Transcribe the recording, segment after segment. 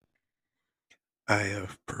I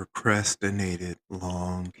have procrastinated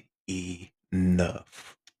long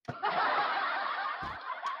enough.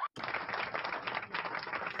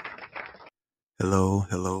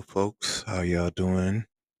 Hello, folks. How y'all doing?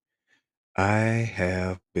 I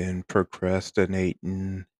have been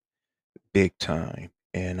procrastinating big time,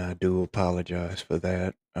 and I do apologize for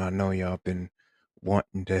that. I know y'all been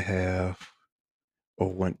wanting to have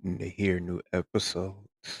or wanting to hear new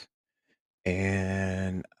episodes,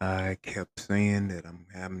 and I kept saying that I'm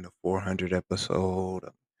having the 400 episode.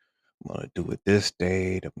 I'm gonna do it this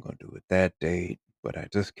date. I'm gonna do it that date. But I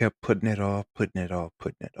just kept putting it off, putting it off,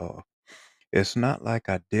 putting it off. It's not like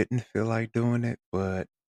I didn't feel like doing it, but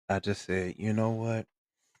I just said, you know what?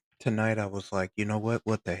 Tonight I was like, you know what?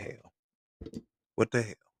 What the hell? What the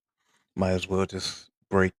hell? Might as well just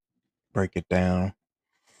break it down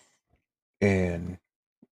and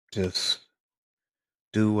just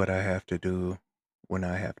do what I have to do when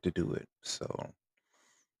I have to do it. So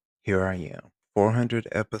here I am. 400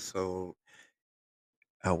 episode.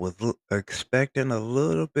 I was expecting a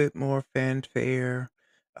little bit more fanfare.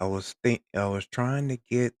 I was trying to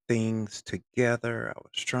get things together. I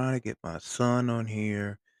was trying to get my son on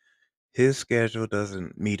here. His schedule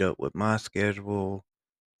doesn't meet up with my schedule,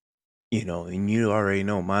 and you already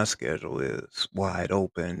know my schedule is wide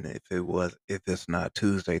open if it's not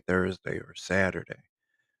Tuesday, Thursday, or Saturday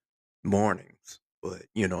mornings. But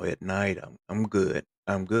at night I'm good.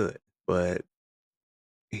 I'm good. But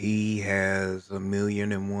he has a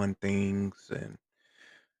million and one things and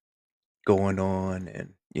going on,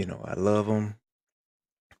 and I love him,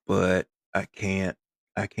 but I can't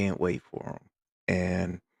wait for him.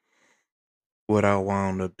 And what I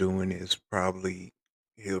wound up doing is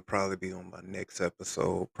he'll probably be on my next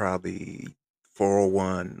episode, probably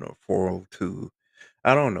 401 or 402.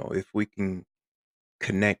 I don't know. If we can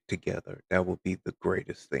connect together, that would be the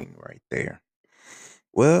greatest thing right there.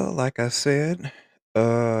 Well, like I said,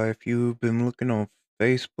 if you've been looking on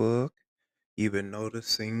Facebook, you've been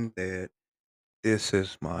noticing that this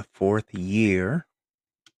is my fourth year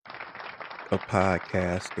of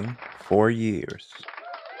podcasting. 4 years.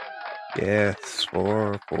 Yes,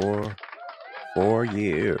 4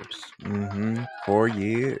 years. 4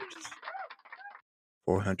 years.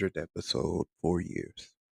 400 episode, 4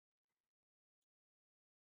 years.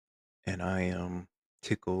 And I am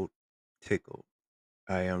tickled.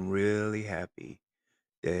 I am really happy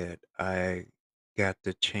that I got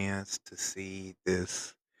the chance to see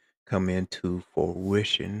this come into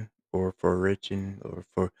fruition or fruition or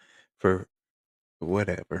for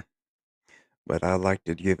whatever. But I'd like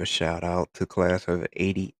to give a shout out to class of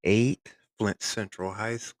 88, Flint Central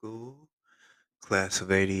High School, class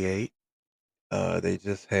of 88. They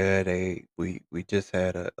just had we just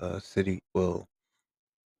had a city, well,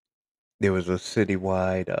 there was a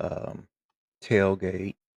citywide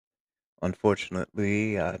tailgate.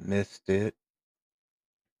 Unfortunately, I missed it.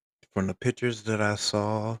 From the pictures that I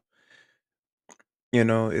saw, it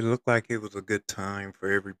looked like it was a good time for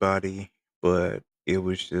everybody, but it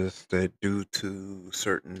was just that due to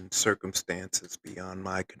certain circumstances beyond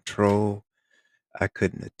my control, I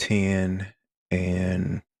couldn't attend.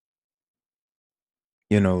 And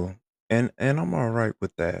you know and I'm all right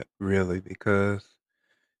with that, really, because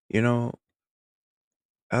you know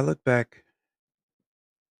I look back.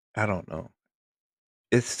 I don't know,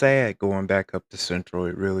 it's sad going back up to Central.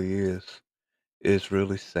 It really is. It's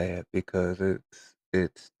really sad because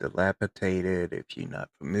it's dilapidated. If you're not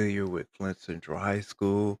familiar with Flint Central High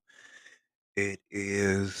School, it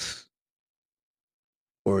is,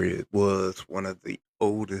 or it was, one of the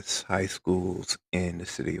oldest high schools in the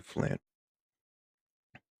city of Flint.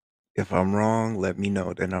 If I'm wrong, let me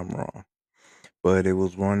know that I'm wrong. But it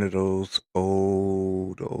was one of those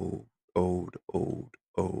old,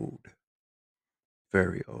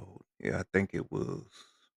 very old. Yeah, I think it was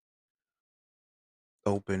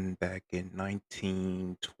opened back in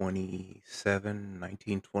 1927,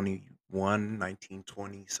 1921,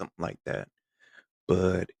 1920, something like that.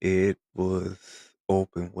 But it was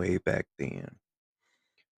open way back then.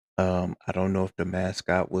 I don't know if the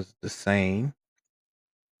mascot was the same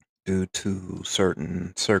due to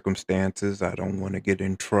certain circumstances. I don't want to get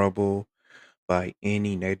in trouble by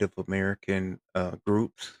any Native American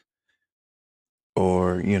groups,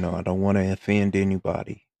 or I don't want to offend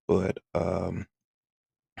anybody. But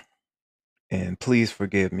and please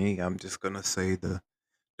forgive me. I'm just gonna say the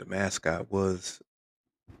mascot was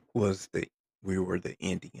the we were the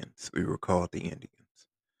Indians. We were called the Indians.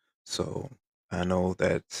 So I know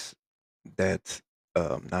that's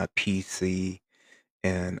not PC.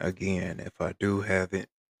 And again, if I do have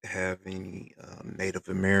any Native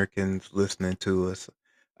Americans listening to us,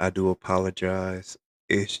 I do apologize.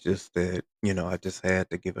 It's just that, I just had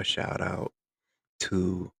to give a shout out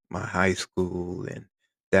to my high school, and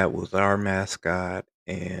that was our mascot.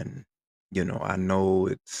 And, I know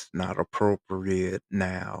it's not appropriate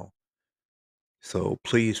now. So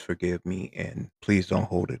please forgive me and please don't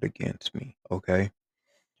hold it against me. Okay.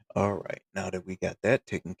 All right. Now that we got that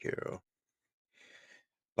taken care of,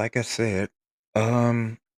 like I said,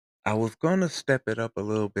 um, I was gonna step it up a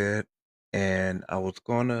little bit, and I was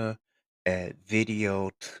gonna add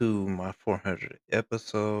video to my 400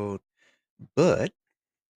 episode, but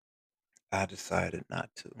I decided not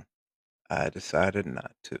to. I decided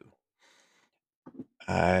not to.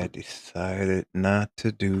 I decided not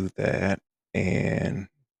to do that, and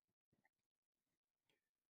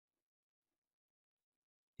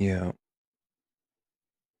yeah,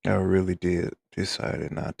 I really did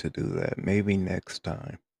decided not to do that. Maybe next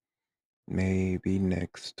time. Maybe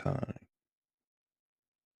next time.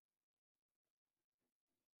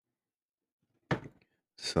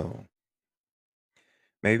 So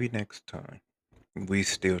maybe next time. We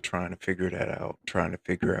still trying to figure that out, trying to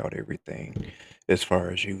figure out everything as far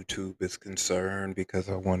as YouTube is concerned because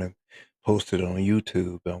I want to post it on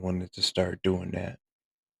YouTube. I wanted to start doing that.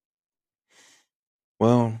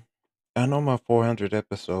 Well, I know my 400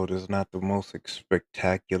 episode is not the most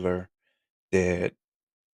spectacular that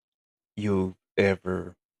you've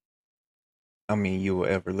ever, you will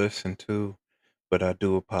ever listen to, but I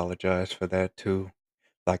do apologize for that too.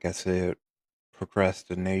 Like I said,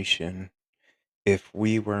 procrastination. If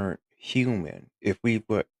we weren't human, if we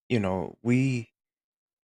were, we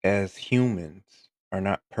as humans are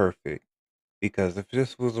not perfect, because if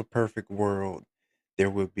this was a perfect world, there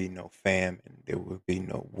would be no famine, there would be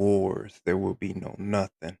no wars, there would be no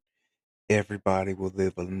nothing. Everybody would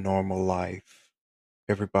live a normal life.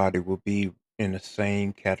 Everybody would be in the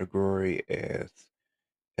same category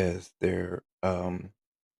as their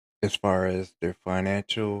as far as their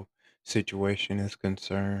financial situation is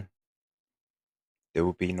concerned. There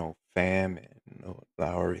would be no famine. No, I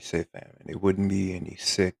already said famine. There wouldn't be any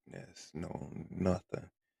sickness. No, nothing.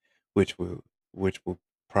 Which will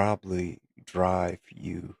probably drive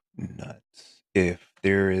you nuts if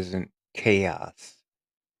there isn't chaos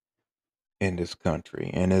in this country,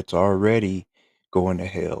 and it's already going to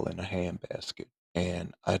hell in a handbasket.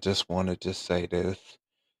 And I just want to just say this: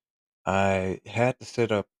 I had to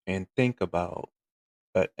sit up and think about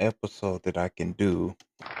an episode that I can do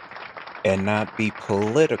and not be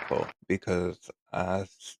political because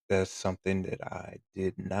that's something that I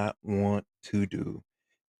did not want to do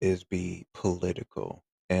is be political.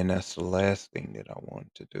 And that's the last thing that I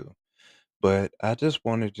want to do. But I just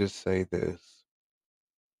want to just say this.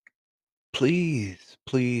 Please,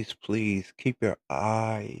 please, please keep your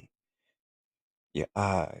eyes, your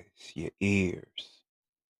ears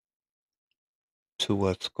to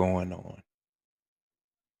what's going on.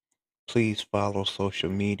 Please follow social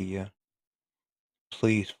media.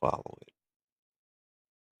 Please follow it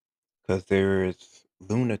because there is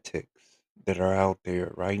lunatics that are out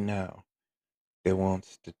there right now that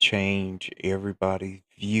wants to change everybody's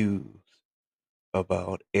views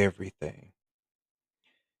about everything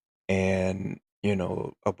and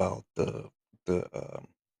about the the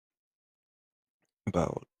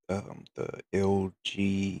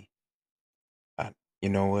LG. You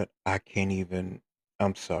know what? I can't even.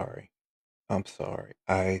 I'm sorry. I'm sorry.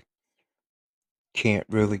 I can't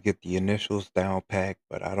really get the initials down packed,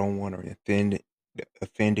 but I don't want to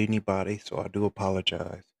offend anybody, so I do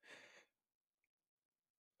apologize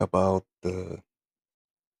about the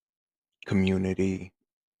community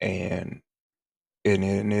and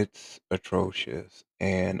and it's atrocious.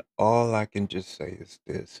 And all I can just say is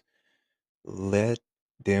this: let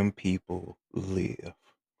them people live.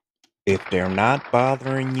 If they're not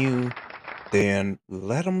bothering you, then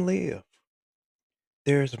let them live.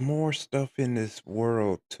 There's more stuff in this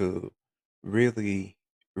world to really,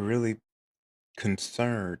 really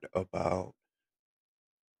concerned about.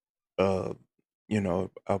 Uh,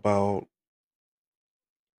 about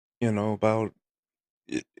about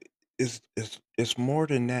it. It's more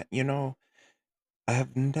than that. I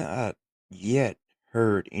have not yet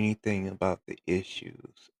heard anything about the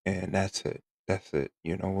issues, and that's it. That's it.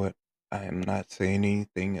 You know what? I am not saying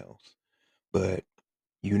anything else. But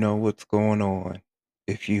you know what's going on.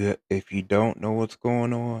 If you don't know what's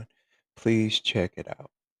going on, please check it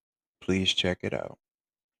out. Please check it out.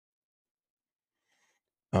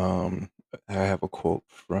 Um, I have a quote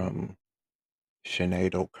from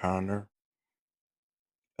Sinead O'Connor.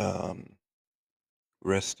 Um,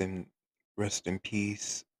 rest in rest in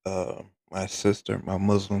peace. My sister, my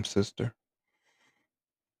Muslim sister.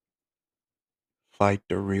 Fight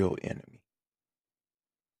the real enemy.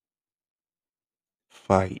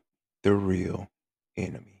 Fight the real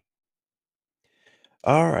enemy.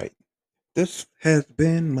 All right. This has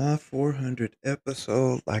been my 400th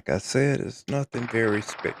episode. Like I said, it's nothing very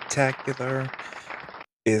spectacular.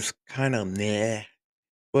 It's kind of meh.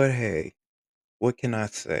 But hey, what can I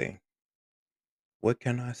say? What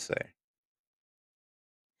can I say?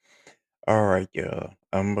 All right, y'all.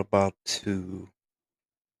 I'm about to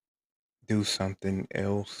do something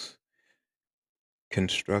else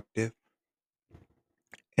constructive.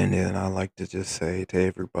 And then I like to just say to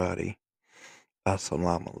everybody,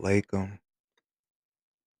 Assalamu alaikum,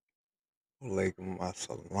 walaikum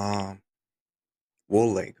assalam,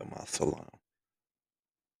 walaikum assalam.